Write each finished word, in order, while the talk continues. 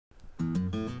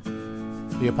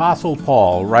The Apostle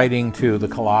Paul, writing to the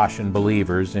Colossian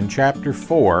believers in chapter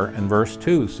 4 and verse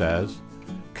 2 says,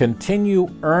 "Continue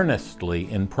earnestly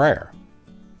in prayer,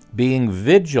 being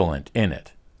vigilant in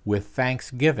it with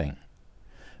thanksgiving.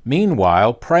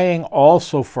 Meanwhile, praying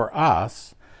also for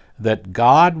us, that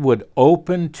God would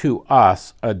open to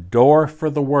us a door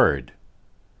for the word,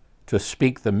 to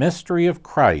speak the mystery of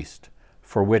Christ,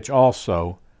 for which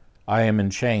also I am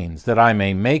in chains, that I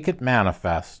may make it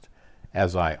manifest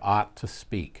as I ought to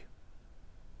speak."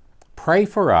 Pray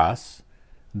for us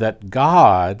that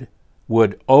God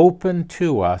would open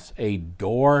to us a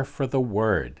door for the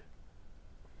word.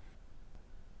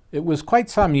 It was quite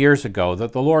some years ago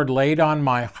that the Lord laid on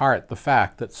my heart the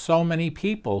fact that so many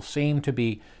people seemed to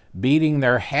be beating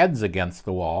their heads against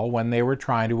the wall when they were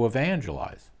trying to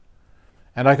evangelize.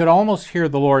 And I could almost hear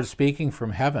the Lord speaking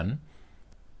from heaven,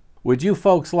 "Would you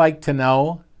folks like to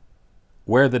know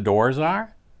where the doors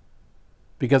are?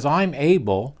 Because I'm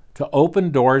able to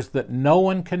open doors that no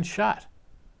one can shut."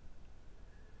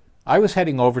 I was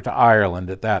heading over to Ireland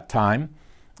at that time,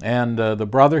 and the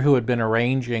brother who had been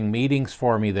arranging meetings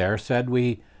for me there said,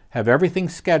 "We have everything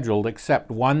scheduled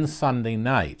except one Sunday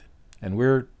night, and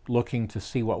we're looking to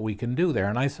see what we can do there."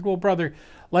 And I said, "Well, brother,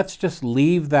 let's just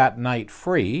leave that night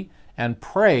free and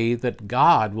pray that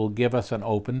God will give us an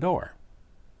open door."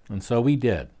 And so we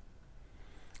did.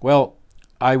 Well,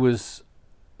 I was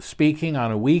speaking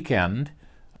on a weekend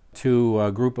to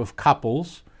a group of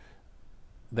couples.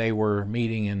 They were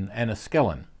meeting in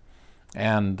Enniskillen.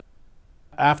 And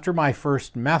after my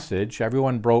first message,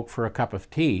 everyone broke for a cup of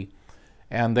tea,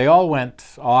 and they all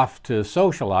went off to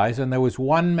socialize, and there was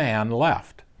one man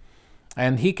left.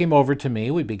 And he came over to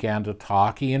me. We began to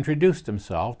talk. He introduced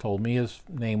himself, told me his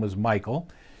name was Michael,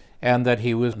 and that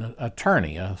he was an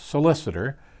attorney, a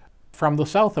solicitor from the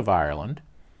south of Ireland,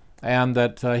 and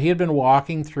that he had been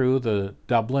walking through the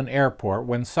Dublin airport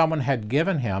when someone had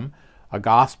given him a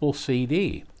gospel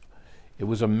CD. It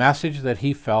was a message that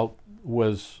he felt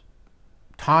was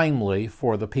timely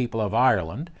for the people of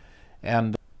Ireland,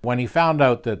 and when he found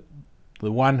out that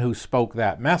the one who spoke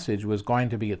that message was going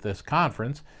to be at this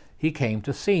conference, he came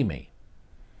to see me.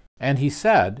 And he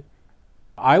said,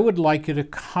 "I would like you to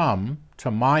come to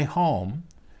my home,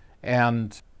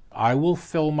 and I will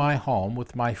fill my home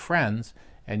with my friends,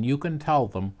 and you can tell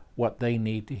them what they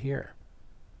need to hear."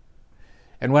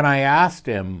 And when I asked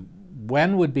him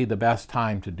when would be the best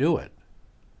time to do it,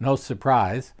 no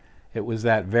surprise, it was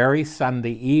that very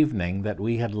Sunday evening that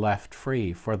we had left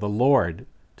free for the Lord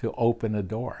to open a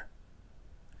door.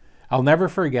 I'll never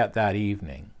forget that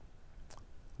evening.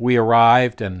 We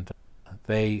arrived and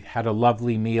they had a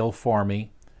lovely meal for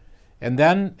me. And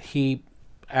then he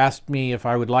asked me if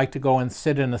I would like to go and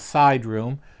sit in a side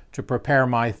room to prepare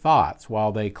my thoughts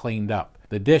while they cleaned up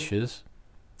the dishes.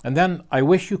 And then I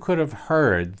wish you could have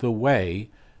heard the way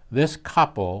this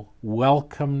couple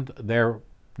welcomed their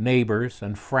neighbors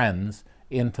and friends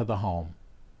into the home.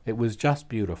 It was just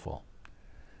beautiful.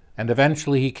 And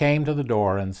eventually he came to the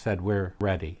door and said, "We're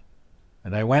ready."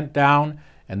 And I went down,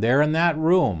 and there in that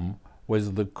room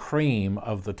was the cream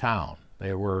of the town.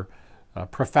 There were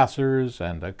professors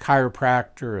and a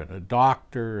chiropractor and a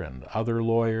doctor and other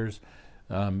lawyers,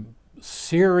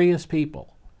 serious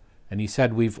people. And he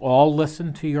said, "We've all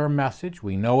listened to your message.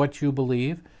 We know what you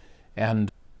believe, and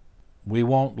we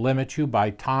won't limit you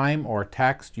by time or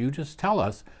text. You just tell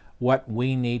us what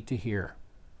we need to hear."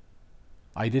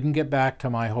 I didn't get back to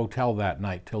my hotel that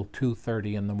night till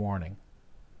 2:30 in the morning.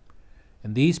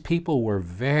 And these people were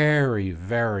very,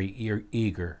 very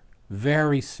eager,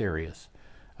 very serious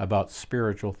about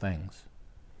spiritual things.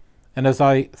 And as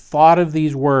I thought of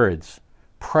these words,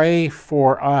 pray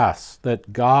for us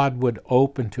that God would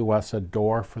open to us a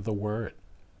door for the word.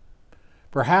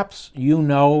 Perhaps you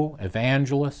know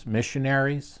evangelists,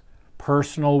 missionaries,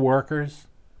 personal workers,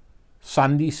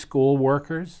 Sunday school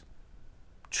workers,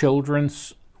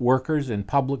 children's workers in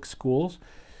public schools.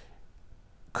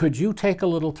 Could you take a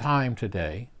little time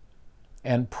today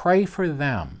and pray for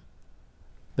them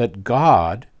that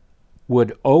God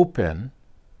would open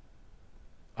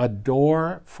a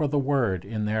door for the word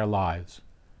in their lives?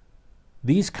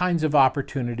 These kinds of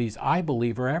opportunities, I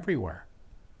believe, are everywhere.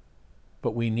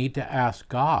 But we need to ask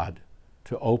God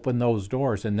to open those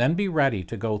doors and then be ready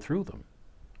to go through them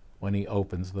when he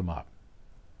opens them up.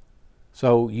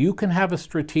 So you can have a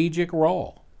strategic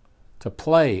role to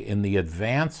play in the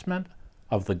advancement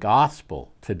of the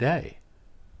gospel today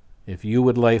if you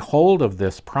would lay hold of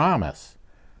this promise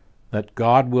that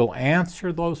God will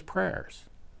answer those prayers.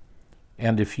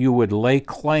 And if you would lay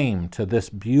claim to this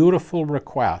beautiful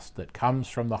request that comes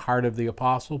from the heart of the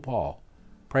Apostle Paul,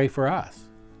 pray for us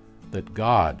that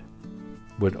God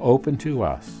would open to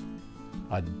us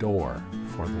a door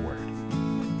for the Word.